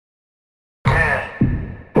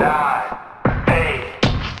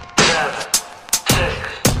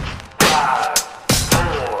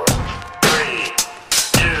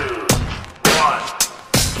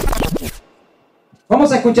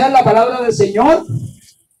Vamos a escuchar la palabra del Señor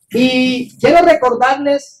y quiero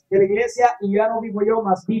recordarles que la iglesia, y ya no vivo yo,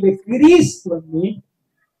 más vive Cristo en mí,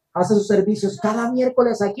 hace sus servicios cada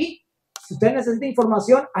miércoles aquí. Si usted necesita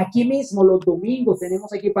información, aquí mismo los domingos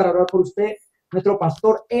tenemos aquí para orar por usted. Nuestro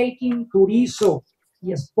pastor Elkin Turizo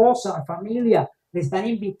y esposa, familia, le están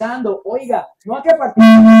invitando, oiga, no a que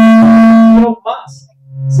participe más,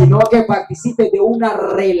 sino a que participe de una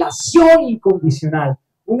relación incondicional.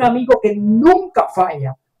 Un amigo que nunca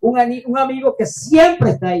falla, un amigo que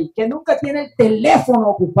siempre está ahí, que nunca tiene el teléfono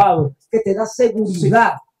ocupado, que te da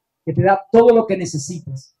seguridad, que te da todo lo que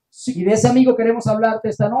necesitas. Y de ese amigo queremos hablarte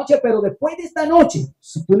esta noche, pero después de esta noche,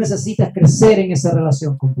 tú necesitas crecer en esa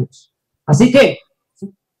relación con Dios. Así que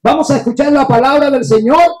vamos a escuchar la palabra del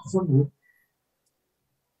Señor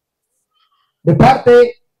de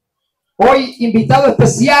parte, hoy invitado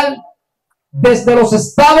especial desde los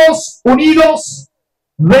Estados Unidos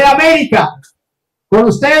de América. Con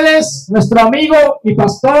ustedes, nuestro amigo y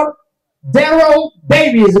pastor Darrel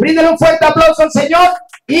Davis. Bríndale un fuerte aplauso al Señor.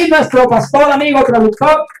 Y nuestro pastor, amigo,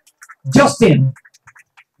 traductor, Justin.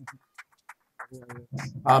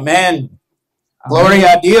 Amén.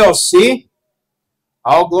 Gloria a Dios, ¿sí?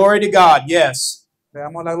 All glory to God, yes. Le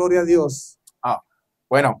damos la gloria a Dios.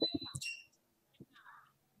 Bueno.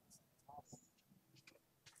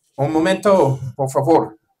 Un momento, por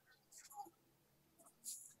favor.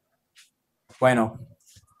 Bueno.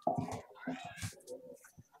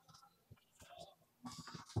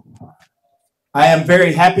 I am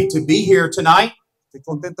very happy to be here tonight. Estoy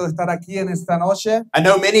contento de estar aquí en esta noche. I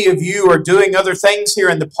know many of you are doing other things here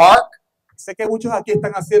in the park. Sé que muchos aquí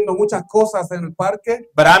están haciendo muchas cosas en el parque.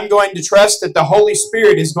 But I'm going to trust that the Holy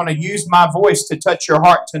Spirit is going to use my voice to touch your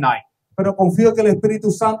heart tonight. Pero confío que el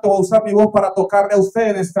Espíritu Santo va a usar mi voz para tocarle a usted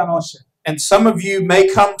en esta noche. And some of you may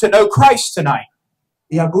come to know Christ tonight.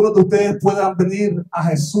 Y algunos de ustedes puedan venir a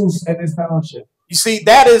Jesús en esta noche. You see,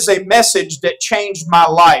 that is a message that changed my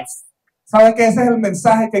life. ¿Saben que ese es el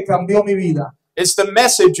mensaje que cambió mi vida? It's the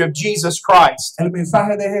message of Jesus Christ. El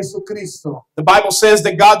mensaje de Jesucristo. The Bible says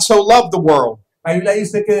that God so loved the world La Biblia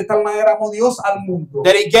dice que de tal manera amó Dios al mundo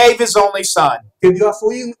that he gave his only son, que dio a su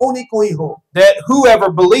único hijo that whoever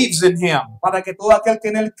believes in him para que todo aquel que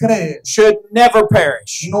en él cree should never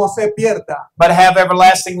perish, no se pierda, but have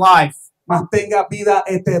everlasting life. mas tenga vida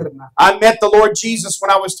eterna. I met the Lord Jesus when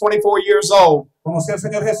I was 24 years old. Conocí al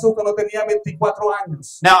Señor Jesús cuando tenía 24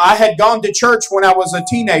 años. Now, I had gone to church when I was a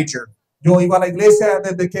teenager. Yo iba a la iglesia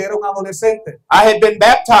desde que era un adolescente. I had been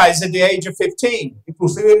baptized at the age of 15,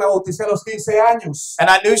 Inclusive me bauticé a los 15 años. and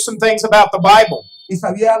I knew some things about the Bible, Y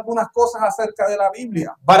sabía algunas cosas acerca de la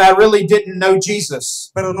Biblia, but I really didn't know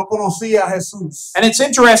Jesus. pero no conocía a Jesús. And it's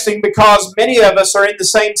interesting because many of us are in the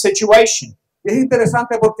same situation. Y es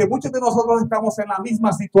interesante porque muchos de nosotros estamos en la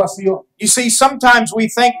misma situación. You see, sometimes we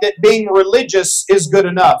think that being religious is good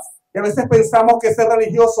enough. Y a veces pensamos que ser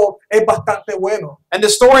religioso es bastante bueno. And the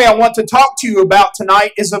story I want to talk to you about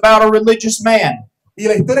tonight is about a religious man. Y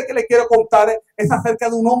la historia que le quiero contar es acerca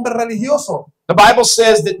de un hombre religioso. The Bible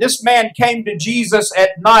says that this man came to Jesus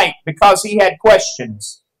at night because he had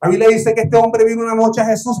questions. La Biblia dice que este hombre vino una noche a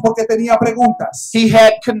Jesús porque tenía preguntas. He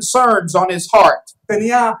had concerns on his heart.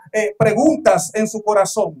 Tenía preguntas en su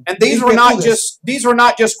corazón. And these were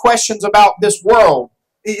not just questions about this world.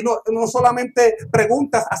 Y no solamente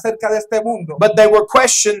preguntas acerca de este mundo, But they were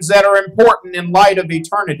questions that are important in light of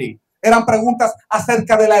eternity. eran preguntas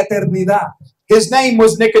acerca de la eternidad. His name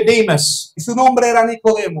was Nicodemus, Y su nombre era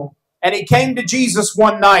Nicodemo. and he came to Jesus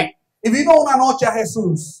one night Y vino una noche a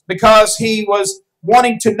Jesús because he was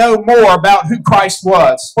wanting to know more about who Christ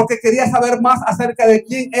was. porque quería saber más acerca de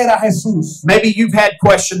quién era Jesús. Maybe you've had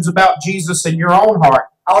questions about Jesus in your own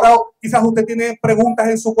heart. Ahora quizás usted tiene preguntas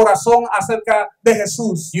en su corazón acerca de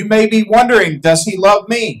Jesús. You may be wondering, does he love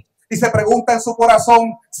me? Y se pregunta en su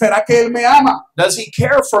corazón, ¿será que Él me ama? Does he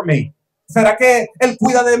care for me? ¿Será que Él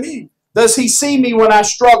cuida de mí? Does he see me when I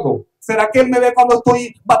struggle? ¿Será que Él me ve cuando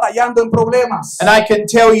estoy batallando en problemas? And I can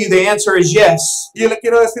tell you the answer is yes. Y yo le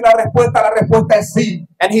quiero decir la respuesta es sí.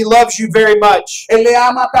 And he loves you very much. Él le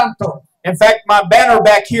ama tanto. In fact, my banner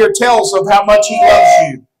back here tells of how much he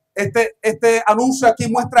loves you. Este anuncio aquí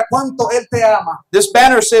muestra cuánto Él te ama. This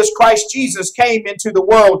banner says Christ Jesus came into the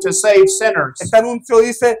world to save sinners. Este anuncio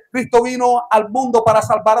dice, Cristo vino al mundo para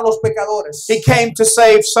salvar a los pecadores. He came to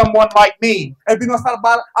save someone like me. Él vino a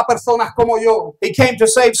salvar a personas como yo. He came to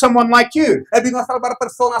save someone like you. Él vino a salvar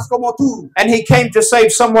personas como tú. And he came to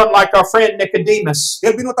save someone like our friend Nicodemus. Y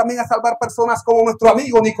Él vino también a salvar personas como nuestro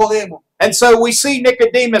amigo Nicodemo. And so we see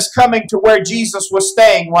Nicodemus coming to where Jesus was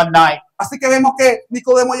staying one night. Así que vemos que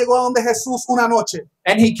Nicodemo llegó a donde Jesús una noche.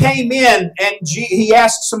 And he came in and he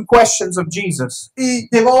asked some questions of Jesus. Y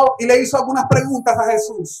llegó y le hizo algunas preguntas a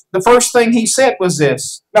Jesús. The first thing he said was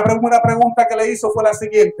this: La primera pregunta que le hizo fue la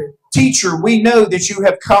siguiente. Teacher, we know that you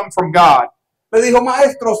have come from God. Le dijo,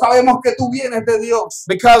 maestro, sabemos que tú vienes de Dios.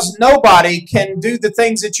 Because nobody can do the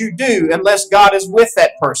things that you do unless God is with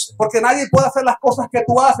that person. Porque nadie puede hacer las cosas que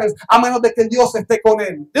tú haces a menos de que Dios esté con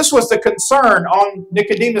él. This was the concern on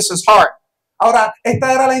Nicodemus's heart. Ahora,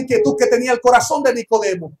 esta era la inquietud que tenía el corazón de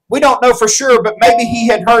Nicodemo. We don't know for sure, but maybe he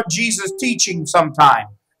had heard Jesus teaching sometime.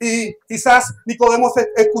 Y quizás Nicodemo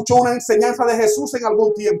escuchó una enseñanza de Jesús en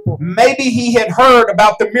algún tiempo. Maybe he had heard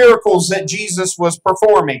about the miracles that Jesus was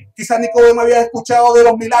performing. Quizás Nicodemo había escuchado de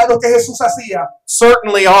los milagros que Jesús hacía.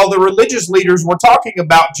 Certainly all the religious leaders were talking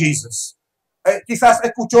about Jesus. Quizás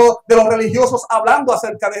escuchó de los religiosos hablando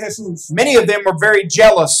acerca de Jesús. Many of them were very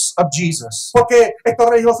jealous of Jesus. Porque estos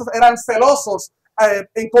religiosos eran celosos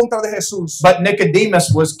en contra de Jesús. But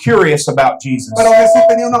Nicodemus was curious about Jesus. Pero Jesús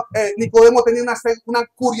tenía Nicodemo tenía una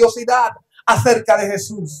curiosidad acerca de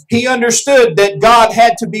Jesús. He understood that God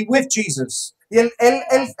had to be with Jesus. Y él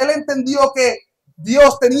entendió que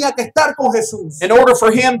Dios tenía que estar con Jesús. In order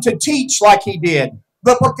for him to teach like he did.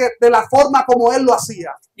 Porque de la forma como él lo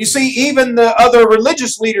hacía. You see, even the other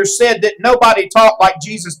religious leaders said that nobody taught like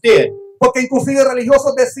Jesus did. Porque inclusive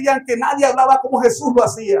religiosos decían que nadie hablaba como Jesús lo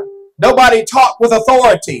hacía. Nobody taught with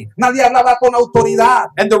authority. Nadie hablaba con autoridad.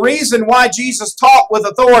 And the reason why Jesus taught with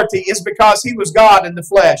authority is because he was God in the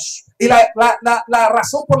flesh. Y la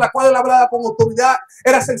razón por la cual él hablaba con autoridad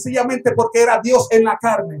era sencillamente porque era Dios en la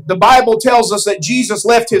carne. The Bible tells us that Jesus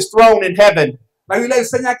left his throne in heaven. La Biblia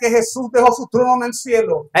enseña que Jesús dejó su trono en el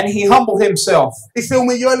cielo. And he humbled himself. Y se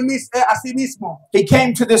humilló a sí mismo. He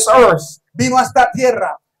came to this earth. Vino a esta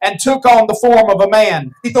tierra. And took on the form of a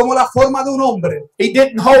man. Y tomó la forma de un hombre. He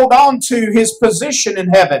didn't hold on to his position in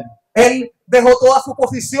heaven. Él dejó toda su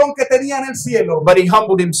posición que tenía en el cielo. But he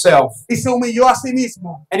humbled himself. Y se humilló a sí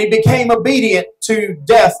mismo. And he became obedient to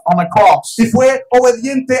death on a cross. Y fue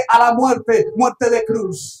obediente a la muerte de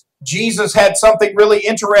cruz. Jesus had something really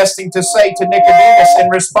interesting to say to Nicodemus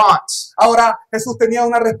in response. Ahora Jesús tenía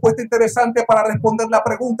una respuesta interesante para responder la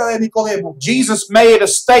pregunta de Nicodemo. Jesus made a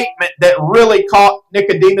statement that really caught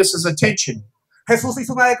Nicodemus's attention. Jesús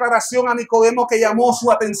hizo una declaración a Nicodemo que llamó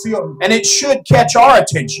su atención. And it should catch our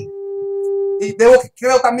attention. Y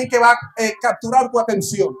creo también que va a capturar tu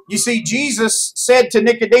atención. You see, Jesus said to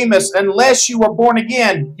Nicodemus, unless you are born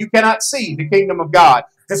again, you cannot see the kingdom of God.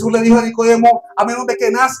 Jesús le dijo a Nicodemo, a menos de que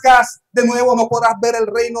nazcas de nuevo no podrás ver el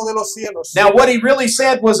reino de los cielos. Now what he really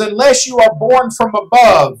said was, unless you are born from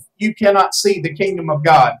above, you cannot see the kingdom of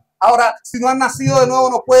God. Ahora, si no has nacido de nuevo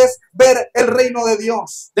no puedes ver el reino de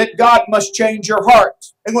Dios. That God must change your heart.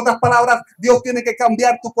 En otras palabras, Dios tiene que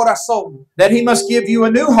cambiar tu corazón. That he must give you a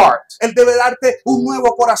new heart. Él debe darte un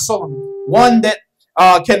nuevo corazón. One that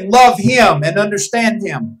can love him and understand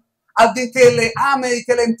him. Alguien que le ame y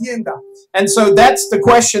que le entienda. And so that's the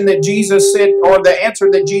question that Jesus said, or the answer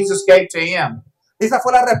that Jesus gave to him. Esa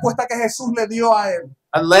fue la respuesta que Jesús le dio a él.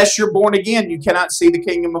 Unless you're born again, you cannot see the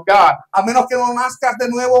kingdom of God. A menos que no nazcas de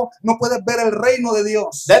nuevo, no puedes ver el reino de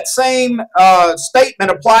Dios. That same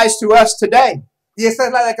statement applies to us today. Y esa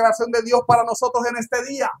es la declaración de Dios para nosotros en este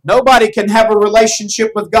día. Nobody can have a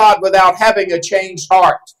relationship with God without having a changed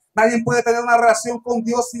heart. Nadie puede tener una relación con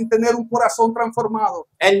Dios sin tener un corazón transformado.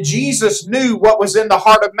 And Jesus knew what was in the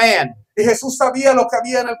heart of man. Y Jesús sabía lo que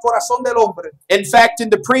había en el corazón del hombre. In fact, in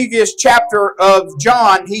the previous chapter of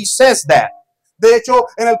John, he says that. De hecho,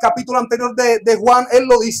 en el capítulo anterior de Juan, él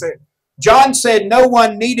lo dice. John said no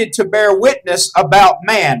one needed to bear witness about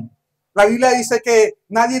man. La Biblia dice que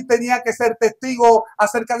nadie tenía que ser testigo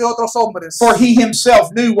acerca de otros hombres. For he himself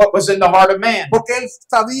knew what was in the heart of man. Porque él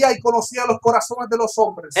sabía y conocía los corazones de los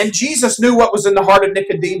hombres. And Jesus knew what was in the heart of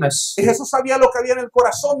Nicodemus. Y Jesús sabía lo que había en el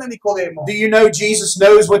corazón de Nicodemo. Do you know Jesus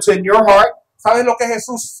knows what's in your heart? ¿Sabes lo que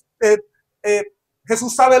Jesús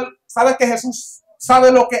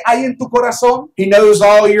sabe lo que hay en tu corazón? He knows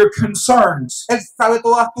all your concerns. Él sabe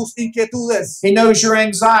todas tus inquietudes. He knows your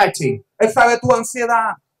anxiety. Él sabe tu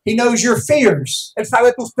ansiedad. He knows your fears. Él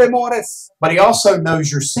sabe tus temores. But he also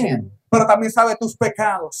knows your sin. pero también sabe tus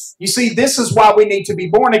pecados. You see, this is why we need to be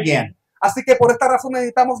born again. Así que por esta razón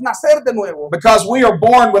necesitamos nacer de nuevo. Because we are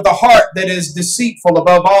born with a heart that is deceitful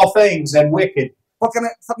above all things and wicked. Porque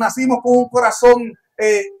nacimos con un corazón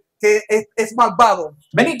que es malvado.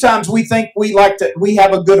 Many times we think we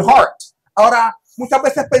have a good heart Ahora, muchas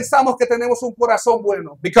veces pensamos que tenemos un corazón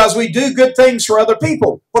bueno because we do good things for other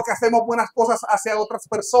people. porque hacemos buenas cosas hacia otras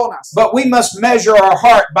personas. But we must measure our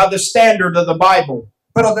heart by the standard of the Bible.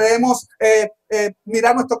 Pero debemos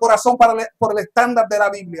mirar nuestro corazón por el estándar de la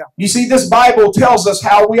Biblia. You see, this Bible tells us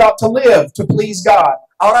how we ought to live to please God.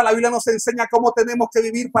 Ahora la Biblia nos enseña cómo tenemos que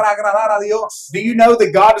vivir para agradar a Dios. Do you know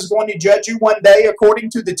that God is going to judge you one day according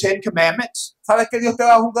to the 10 Commandments? ¿Sabes que Dios te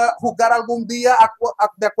va a juzgar algún día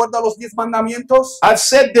de acuerdo a los 10 mandamientos? I've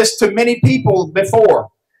said this to many people before,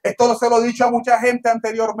 Esto se lo he dicho a mucha gente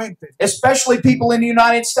anteriormente, especially people in the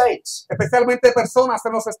United States. especialmente personas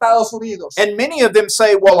en los Estados Unidos. And many of them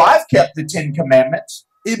say, well, I've kept the 10 Commandments.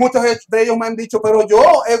 Y muchos de ellos me han dicho, pero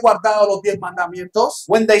yo he guardado los 10 mandamientos.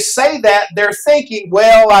 When they say that, they're thinking,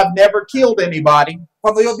 well, I've never killed anybody.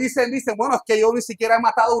 Cuando ellos dicen, bueno, es que yo ni siquiera he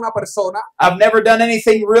matado a una persona, I've never done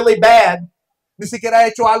anything really bad. ni siquiera he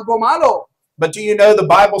hecho algo malo. But do you know the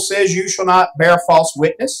Bible says you shall not bear false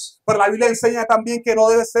witness? Pero la Biblia enseña también que no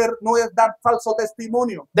debes dar falso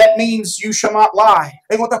testimonio. That means you shall not lie.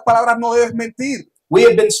 En otras palabras, no debes mentir. We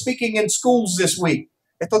have been speaking in schools this week.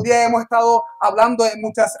 Estos días hemos estado hablando en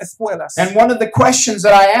muchas escuelas. And one of the questions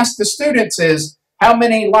that I ask the students is, how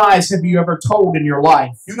many lies have you ever told in your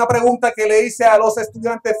life? Y una pregunta que le hice a los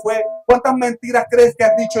estudiantes fue, ¿cuántas mentiras crees que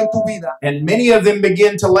has dicho en tu vida? And many of them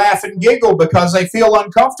begin to laugh and giggle because they feel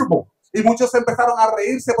uncomfortable, Y muchos empezaron a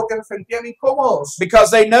reírse porque se sentían incómodos,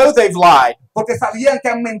 because they know they've lied. porque sabían que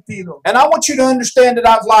han mentido. And I want you to understand that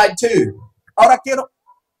I've lied too. Ahora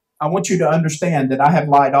I want you to understand that I have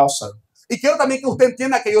lied also. quiero también que usted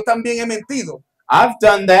entienda que yo también he mentido. I've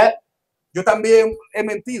done that, Yo también he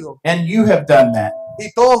mentido. and you have done that.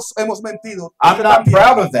 Y todos hemos mentido. I'm Usted not también.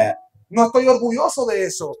 proud of that. No estoy orgulloso de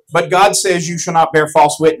eso. But God says you shall not bear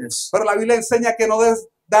false witness. Pero la Biblia enseña que no debes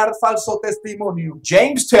dar falso testimonio.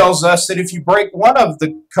 James tells us that if you break one of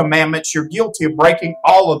the commandments, you're guilty of breaking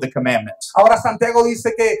all of the commandments. Ahora Santiago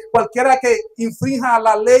dice que cualquiera que infrinja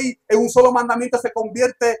la ley en un solo mandamiento se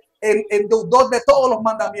convierte en deudor de todos los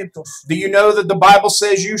mandamientos. Do you know that the Bible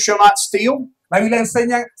says you shall not steal? La Biblia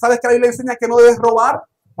enseña, ¿sabes que la Biblia enseña que no debes robar?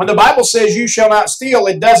 When the Bible says you shall not steal,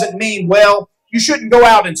 it doesn't mean, well, you shouldn't go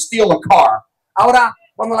out and steal a car Ahora,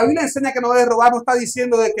 cuando la Biblia enseña que no debes robar, no está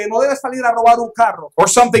diciendo de que no debes salir a robar un carro. or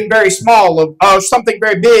something very small or something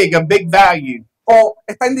very big of big value. O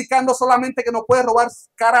está indicando solamente que no puedes robar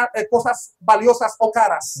cosas valiosas o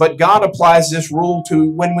caras. But God applies this rule to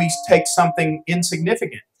when we take something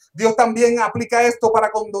insignificant. Dios también aplica esto para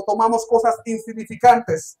cuando tomamos cosas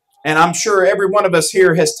insignificantes. And I'm sure every one of us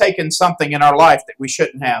here has taken something in our life that we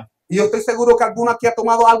shouldn't have. Y yo estoy seguro que alguno aquí ha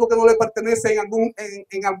tomado algo que no le pertenece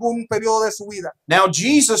en algún periodo de su vida. Now,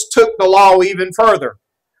 Jesus took the law even further,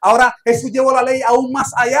 Ahora, Jesús llevó la ley aún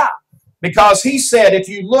más allá. because he said if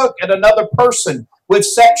you look at another person with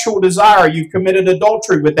sexual desire, you've committed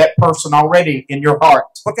adultery with that person already in your heart.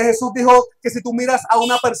 Porque Jesús dijo que si tú miras a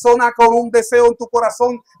una persona con un deseo en tu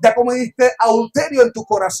corazón, ya cometiste adulterio en tu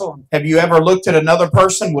corazón. Have you ever looked at another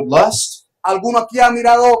person with lust? ¿Alguno aquí ha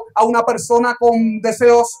mirado a una persona con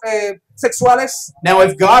deseos sexuales? Now,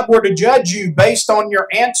 if God were to judge you based on your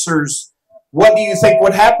answers, what do you think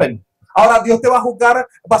would happen? Ahora Dios te va a juzgar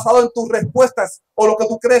basado en tus respuestas o lo que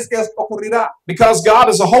tú crees que ocurrirá. Because God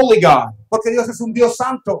is a holy God, Porque Dios es un Dios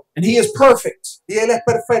santo and he is perfect, y Él es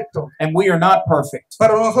perfecto. and we are not perfect.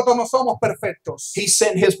 Pero nosotros no somos perfectos. He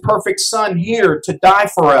sent his perfect son here to die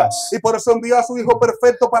for us, Y por eso envió a su Hijo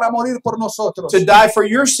perfecto para morir por nosotros. to die for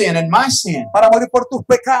your sin and my sin. Para morir por tus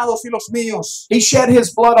pecados y los míos. He shed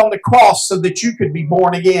his blood on the cross so that you could be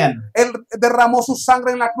born again, Él derramó su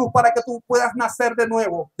sangre en la cruz para que tú puedas nacer de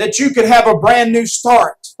nuevo. that you could have a brand new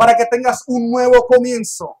start. Para que tengas un nuevo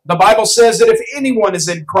comienzo. The Bible says that if anyone is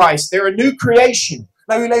in Christ, they're a new creation.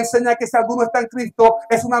 La Biblia enseña que si alguno está en Cristo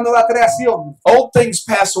es una nueva creación. Old things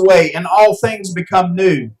pass away and all things become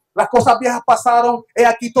new. Las cosas viejas pasaron, he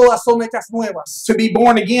aquí todas son hechas nuevas. To be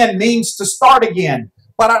born again means to start again,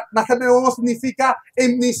 Para nacer de nuevo significa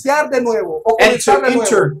iniciar de nuevo o and comenzar to de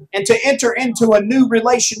nuevo. enter into a new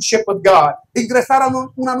relationship with God. Ingresar a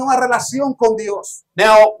una nueva relación con Dios.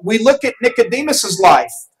 Now, we look at Nicodemus's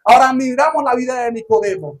life. Ahora miramos la vida de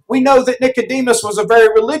Nicodemo. We know that Nicodemus was a very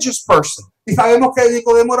religious person. Y sabemos que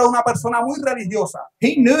Nicodemo era una persona muy religiosa.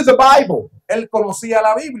 He knew the Bible. Él conocía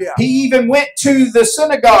la Biblia. He even went to the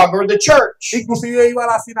synagogue or the church. Inclusive iba a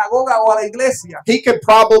la sinagoga o a la iglesia. He could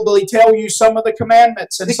probably tell you some of the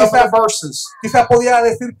commandments and some of the verses. Quizás podía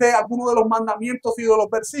decirte algunos de los mandamientos y de los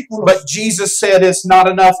versículos. But Jesus said it's not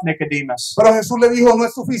enough, Nicodemus. Pero Jesús le dijo, no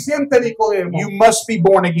es suficiente, Nicodemo. You must be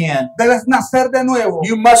born again. Debes nacer de nuevo.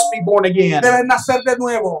 You must be born again. Debes nacer de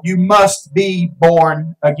nuevo. You must be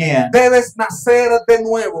born again. Debes nacer de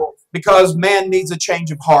nuevo. Because man needs a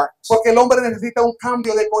change of heart. Porque el hombre necesita un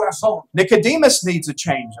cambio de corazón. Nicodemus needs a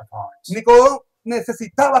change of heart. Nicodemo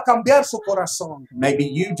necesitaba cambiar su corazón. Maybe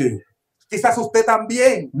you do. Quizás usted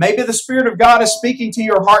también. Maybe the Spirit of God is speaking to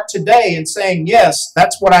your heart today and saying, yes,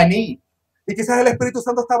 that's what I need. Y quizás el Espíritu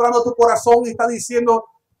Santo está hablando a tu corazón y está diciendo,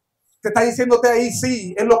 te está diciéndote ahí,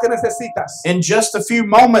 sí, es lo que necesitas. In just a few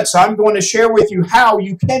moments, I'm going to share with you how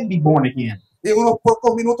you can be born again. Y en unos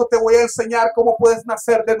pocos minutos te voy a enseñar cómo puedes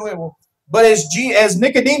nacer de nuevo. But as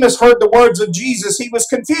Nicodemus heard the words of Jesus, he was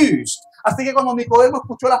confused. Así que cuando Nicodemo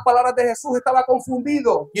escuchó las palabras de Jesús, estaba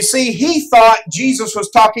confundido. You see, he thought Jesus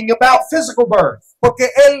was talking about physical birth.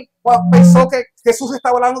 Porque él pensó que Jesús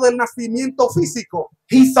estaba hablando del nacimiento físico.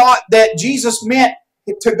 He thought that Jesus meant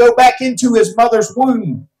to go back into his mother's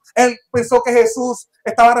womb. Él pensó que Jesús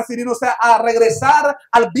estaba refiriéndose a regresar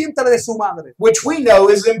al vientre de su madre. Which we know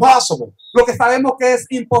is impossible. Lo que sabemos que es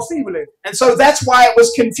imposible. And so that's why it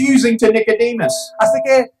was confusing to Nicodemus. Así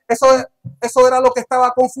que eso era lo que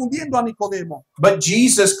estaba confundiendo a Nicodemo. But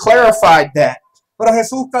Jesus clarified that. Pero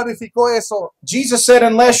Jesús clarificó eso. Jesus said,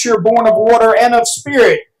 unless you're born of water and of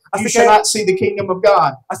spirit, you shall not see the kingdom of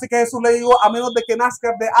God. Así que Jesús le dijo, a menos de que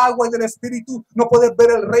nazcas de agua y del espíritu, no puedes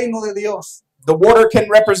ver el reino de Dios. The water can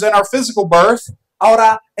represent our physical birth.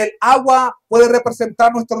 Ahora, el agua puede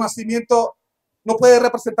representar nuestro nacimiento, no puede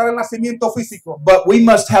representar el nacimiento físico. But we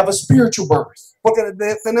must have a spiritual birth. Porque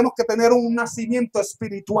tenemos que tener un nacimiento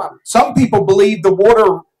espiritual. Some people believe the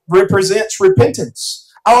water represents repentance.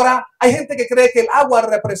 Ahora, hay gente que cree que el agua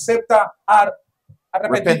representa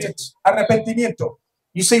arrepentimiento.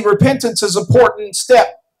 You see, repentance is an important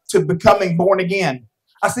step to becoming born again.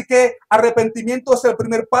 Así que arrepentimiento es el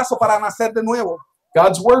primer paso para nacer de nuevo.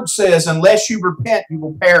 God's word says, unless you repent, you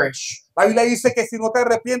will perish. La Biblia dice que si no te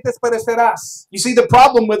arrepientes, perecerás. You see, the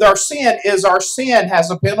problem with our sin is our sin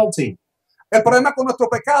has a penalty. El problema con nuestro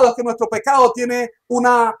pecado es que nuestro pecado tiene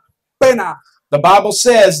una pena. The Bible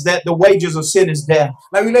says that the wages of sin is death.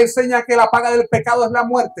 La Biblia enseña que la paga del pecado es la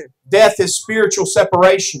muerte. Death is spiritual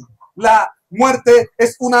separation. La muerte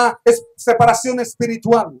es separación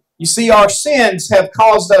espiritual. You see, our sins have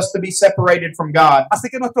caused us to be separated from God.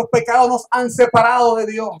 Así que nuestros pecados nos han separado de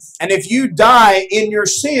Dios. And if you die in your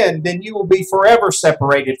sin, then you will be forever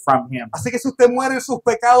separated from Him. Así que si usted muere en sus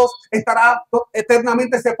pecados, estará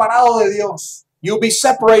eternamente separado de Dios. You'll be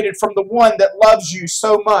separated from the one that loves you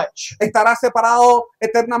so much Estará separado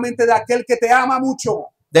eternamente de aquel que te ama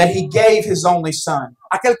mucho. that He gave His only Son.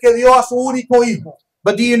 Aquel que dio a su único hijo.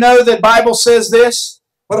 But do you know that the Bible says this?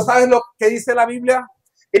 Pero ¿sabes lo que dice la Biblia?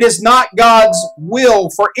 It is not God's will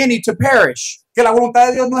for any to perish, Que la voluntad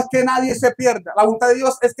de Dios no es que nadie se pierda. La voluntad de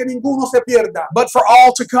Dios es que ninguno se pierda. but for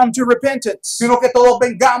all to come to repentance. Sino que todos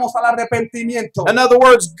vengamos al arrepentimiento. In other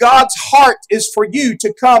words, God's heart is for you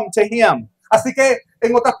to come to Him. Así que,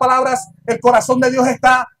 en otras palabras, el corazón de Dios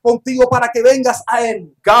está contigo para que vengas a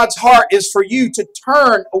Él. God's heart is for you to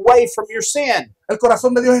turn away from your sin. El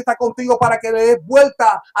corazón de Dios está contigo para que le des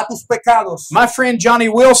vuelta a tus pecados. My friend Johnny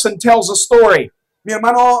Wilson tells a story. Mi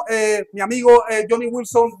hermano, mi amigo Johnny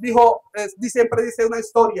Wilson siempre dice una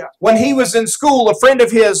historia. When he was in school, a friend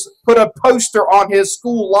of his put a poster on his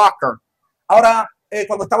school locker. Ahora,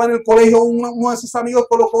 cuando estaba en el colegio, uno de sus amigos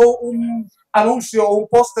colocó un anuncio o un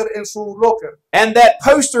póster en su locker. And that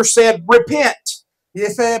poster said, repent. Y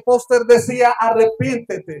ese póster decía,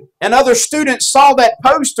 arrepiéntete. And other students saw that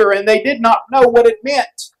poster and they did not know what it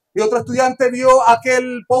meant. Y otro estudiante vio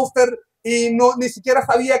aquel póster y ni siquiera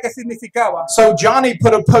sabía qué significaba. So Johnny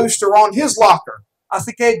put a poster on his locker.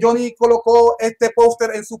 Así que Johnny colocó este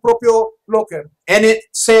póster en su propio locker. And it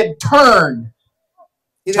said, turn.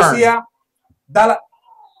 Y decía, da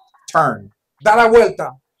la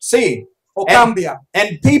vuelta. See. O cambia.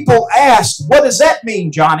 And people asked, what does that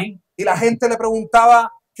mean, Johnny? Y la gente le preguntaba,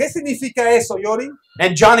 ¿qué significa eso, Johnny?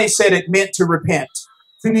 And Johnny said it meant to repent.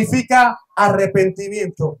 Significa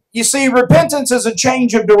arrepentimiento. You see, repentance is a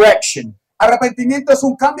change of direction. Arrepentimiento es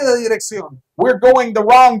un cambio de dirección. We're going the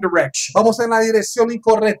wrong direction. Vamos en la dirección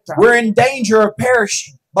incorrecta. We're in danger of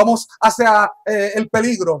perishing. Vamos hacia el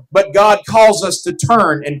peligro. But God calls us to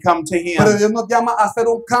turn and come to Him. Pero Dios nos llama a hacer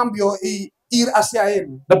un cambio y ir hacia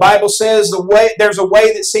Él. The Bible says there's a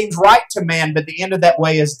way that seems right to man, but the end of that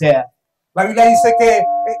way is death. La Biblia dice que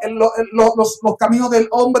los caminos del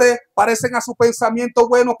hombre parecen a su pensamiento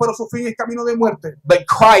bueno, pero su fin es camino de muerte. But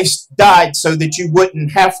Christ died so that you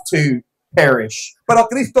wouldn't have to perish. Pero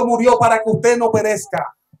Cristo murió para que usted no perezca.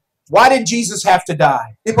 Why did Jesus have to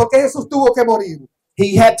die? ¿Y por qué Jesús tuvo que morir?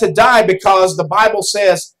 He had to die because the Bible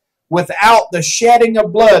says, without the shedding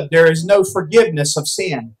of blood, there is no forgiveness of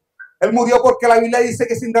sin. Él murió porque la Biblia dice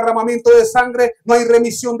que sin derramamiento de sangre no hay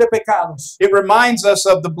remisión de pecados. It reminds us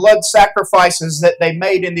of the blood sacrifices that they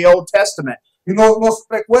made in the Old Testament. Y nos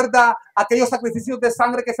recuerda aquellos sacrificios de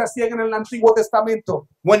sangre que se hacían en el Antiguo Testamento.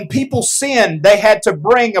 When people sinned, they had to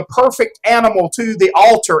bring a perfect animal to the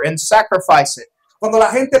altar and sacrifice it. Cuando la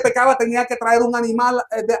gente pecaba tenía que traer un animal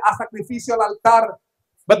a sacrificio al altar.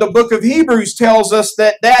 But the book of Hebrews tells us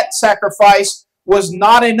that that sacrifice was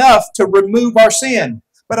not enough to remove our sin.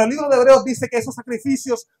 Pero el libro de Hebreos dice que esos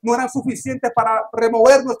sacrificios no eran suficientes para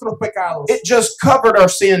remover nuestros pecados. It just covered our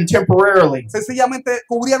sin temporarily. Sencillamente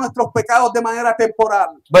cubría nuestros pecados de manera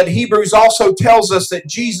temporal. But Hebrews also tells us that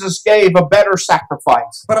Jesus gave a better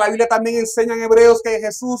sacrifice. Pero la Biblia también enseña en Hebreos que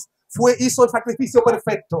Jesús hizo el sacrificio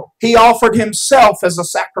perfecto. He offered himself as a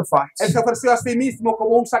sacrifice. Él se ofreció a sí mismo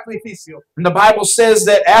como un sacrificio. And the Bible says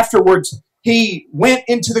that afterwards he went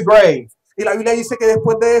into the grave. Y la Biblia dice que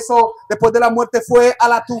después de eso, después de la muerte, fue a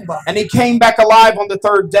la tumba. And he came back alive on the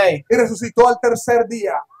third day. Y resucitó al tercer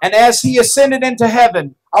día. And as he ascended into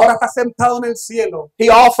heaven, Ahora está sentado en el cielo. he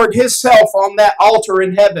offered himself on that altar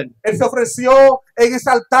in heaven. Él se ofreció en ese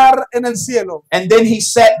altar en el cielo. And then he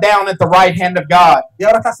sat down at the right hand of God. Y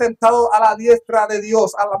ahora está sentado a la diestra de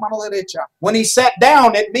Dios, a la mano derecha. When he sat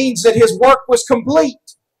down, it means that his work was complete.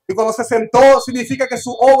 Y cuando se sentó, significa que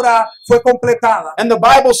su obra fue completada. And the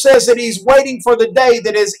Bible says that he's waiting for the day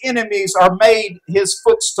that his enemies are made his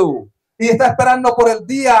footstool. Y está esperando por el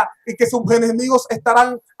día en que sus enemigos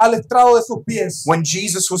estarán al estrado de sus pies. When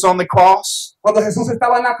Jesus was on the cross, Cuando Jesús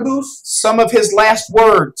estaba en la cruz, some of his last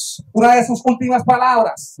words una de sus últimas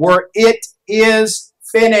palabras were, "It is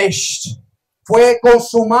finished." fue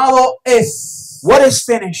consumado es. What is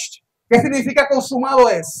finished? ¿Qué significa consumado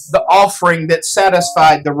es? The offering that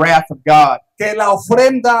satisfied the wrath of God. Que la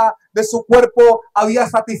ofrenda de su cuerpo había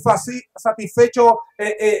satisfecho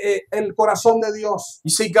el corazón de Dios.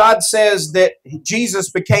 You see, God says that Jesus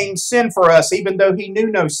became sin for us, even though he knew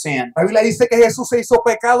no sin, La Biblia dice que Jesús se hizo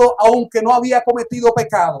pecado aunque no había cometido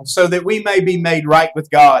pecado, so that we may be made right with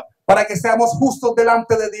God. para que seamos justos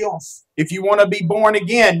delante de Dios. If you want to be born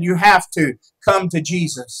again, you have to come to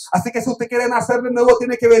Jesus. Así que si usted quiere nacer de nuevo,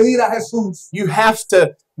 tiene que venir a Jesús. You have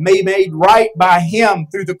to be made right by him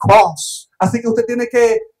through the cross. Así que usted tiene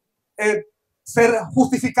que ser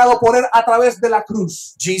justificado por él a través de la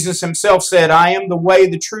cruz. Jesus himself said, "I am the way,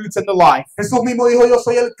 the truth, and the life. Jesús mismo dijo, yo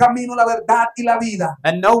soy el camino, la verdad y la vida.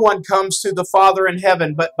 And no one comes to the Father in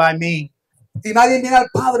heaven but by me." Y nadie viene al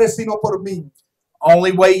Padre sino por mí.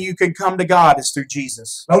 Only way you can come to God is through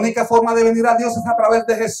Jesus. La única forma de venir a Dios es a través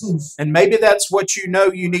de Jesús. And maybe that's what you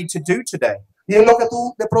know you need to do today. Y es lo que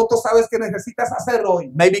tú de pronto sabes que necesitas hacer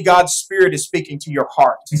hoy. Maybe God's Spirit is speaking to your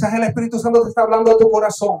heart. Quizás el Espíritu Santo te está hablando a tu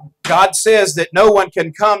corazón. God says that no one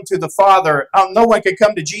can come to the Father, no one can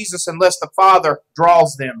come to Jesus unless the Father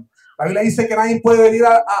draws them. La Biblia dice que nadie puede venir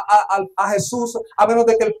a Jesús a menos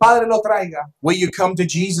de que el Padre lo traiga. Will you come to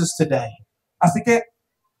Jesus today? Así que,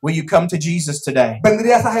 Will you come to Jesus today?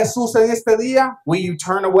 ¿vendrías a Jesús en este día? Will you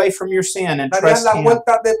turn away from your sin and ¿Darías trust la him?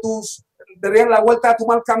 darías la vuelta a tu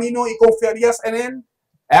mal camino y confiarías en él?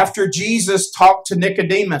 After Jesus talked to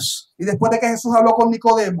Nicodemus, Y después de que Jesús habló con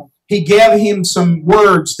Nicodemo, he gave him some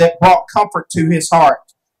words that brought comfort to his heart.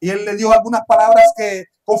 y él le dio algunas palabras que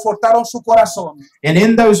confortaron su corazón. And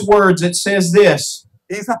in those words it says this,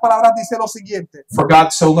 Y esas palabras dice lo siguiente: "For God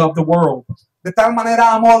so loved the world de tal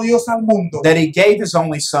manera amó Dios al mundo, that he gave his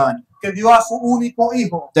only son, que dio a su único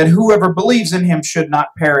hijo, that whoever believes in him should not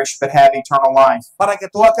perish but have eternal life. para que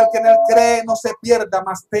todo aquel que en él cree no se pierda,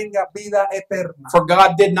 mas tenga vida eterna. For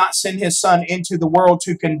God did not send his son into the world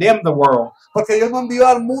to condemn the world, Porque Dios no envió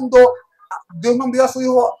al mundo, Dios no envió a su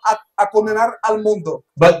hijo a condenar al mundo,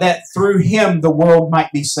 but that through him the world might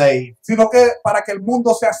be saved." sino que para que el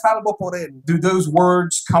mundo sea salvo por él. Do those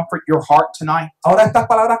words comfort your heart tonight? Ahora estas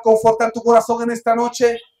palabras confortan tu corazón en esta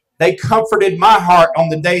noche. They comforted my heart on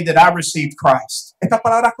the day that I received Christ, Estas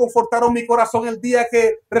palabras confortaron mi corazón el día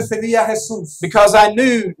que recibí a Jesús. because I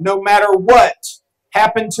knew no matter what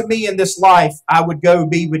happened to me in this life, I would go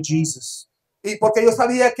be with Jesus. Y porque yo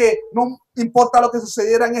sabía que no importa lo que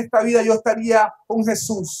sucediera en esta vida, yo estaría con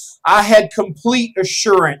Jesús. I had complete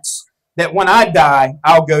assurance that when I die,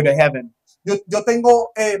 I'll go to heaven. Yo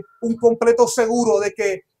tengo un completo seguro de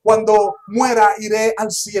que cuando muera iré al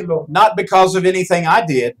cielo. Not because of anything I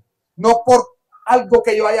did, No por algo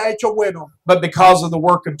que yo haya hecho bueno, but because of the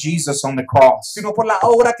work of Jesus on the cross. sino por la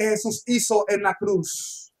obra que Jesús hizo en la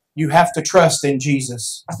cruz. You have to trust in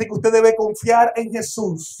Jesus, Así que usted debe confiar en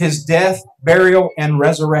Jesús, his death, burial, and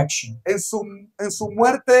resurrection en su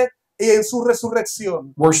muerte y en su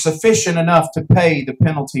resurrección. were sufficient enough to pay the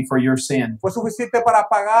penalty for your sin, Fue suficiente para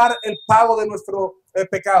pagar el pago de nuestro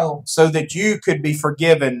pecado, so that you could be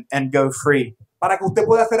forgiven and go free. para que usted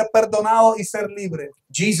pueda ser perdonado y ser libre.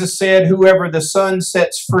 Jesus said, whoever the Son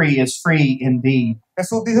sets free is free indeed.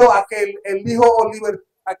 Jesús dijo a que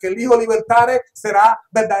el Hijo libertare será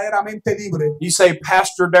verdaderamente libre. You say,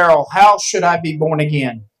 Pastor Darrel, how should I be born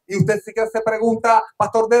again? Y usted sí que se pregunta,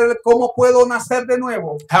 Pastor Darrel, ¿cómo puedo nacer de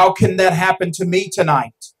nuevo? How can that happen to me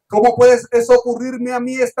tonight? ¿Cómo puede eso ocurrirme a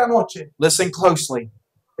mí esta noche? Listen closely.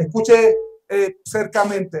 Escuche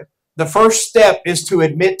cercamente. The first step is to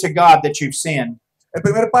admit to God that you've sinned. El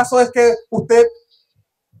primer paso es que usted,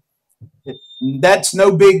 That's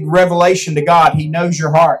no big revelation to God. He knows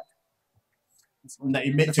your heart.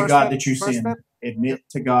 Admit to God that you sinned. Admit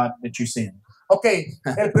to God that you sinned. ok,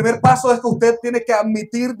 el primer paso es que usted tiene que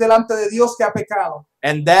admitir delante de Dios que ha pecado.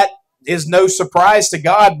 And that is no surprise to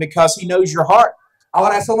God because he knows your heart.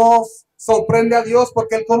 Ahora eso no sorprende a Dios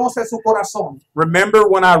porque Él conoce su corazón. Remember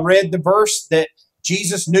when I read the verse that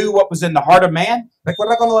Jesus knew what was in the heart of man?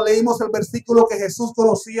 ¿Recuerda cuando leímos el versículo que Jesús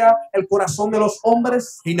conocía el corazón de los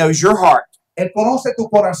hombres? He knows your heart. Él conoce tu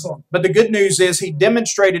corazón. But the good news is he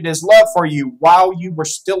demonstrated his love for you while you were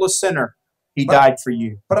still a sinner. He died for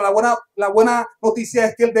you. Pero la buena noticia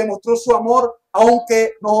es que Él demostró su amor,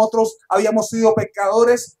 aunque nosotros habíamos sido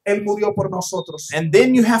pecadores, Él murió por nosotros. And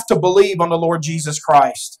then you have to believe on the Lord Jesus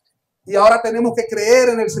Christ. Y ahora tenemos que creer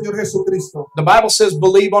en el Señor Jesucristo. The Bible says,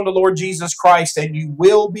 believe on the Lord Jesus Christ and you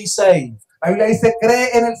will be saved. La Biblia dice, cree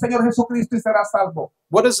en el Señor Jesucristo y serás salvo.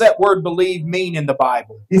 What does that word believe mean in the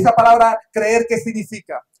Bible? Y esa palabra creer, ¿qué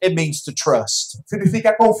significa? It means to trust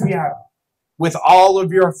Significa confiar with all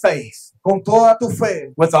of your faith, con toda tu fe,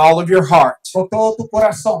 with all of your heart. con todo tu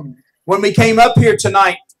corazón. When we came up here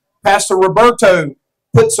tonight, Pastor Roberto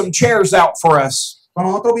put some chairs out for us.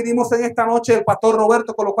 Cuando nosotros vinimos en esta noche, el pastor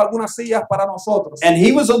Roberto colocó algunas sillas para nosotros. And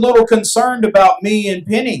he was a little concerned about me and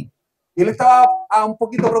Penny, Y él estaba un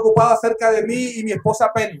poquito preocupado acerca de mí y mi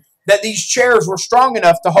esposa Penny. that these chairs were strong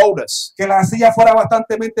enough to hold us. Que la silla fuera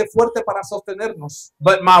bastante fuerte para sostenernos.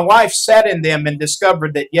 But my wife sat in them and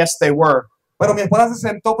discovered that yes, they were. Pero mi esposa se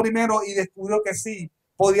sentó primero y descubrió que sí,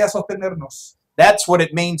 podía sostenernos. That's what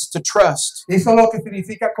it means to trust, Y eso es lo que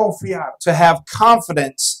significa confiar. to have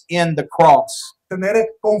confidence in the cross, Tener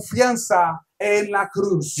confianza en la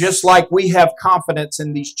cruz. just like we have confidence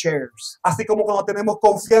in these chairs. Así como cuando tenemos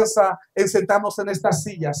confianza en sentarnos en estas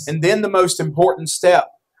sillas. And then the most important step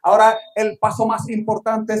Ahora, el paso más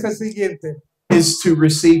importante es el siguiente. is to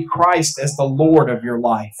receive Christ as the Lord of your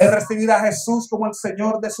life. Es recibir a Jesús como el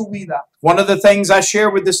Señor de su vida. One of the things I share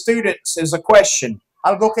with the students is a question.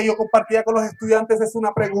 Algo que yo compartía con los estudiantes es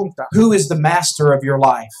una pregunta. Who is the master of your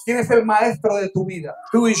life? ¿Quién es el maestro de tu vida?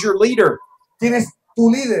 Who is your leader? ¿Quién es tu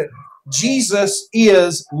líder? Jesus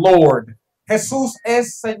is Lord. Jesús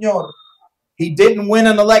es Señor. He didn't win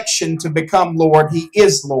an election to become Lord. He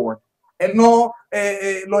is Lord. Él no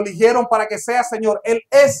lo eligieron para que sea Señor. Él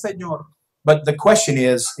es Señor. But the question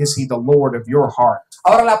is he the Lord of your heart?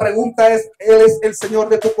 Ahora la pregunta es, ¿Él es el Señor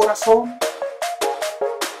de tu corazón?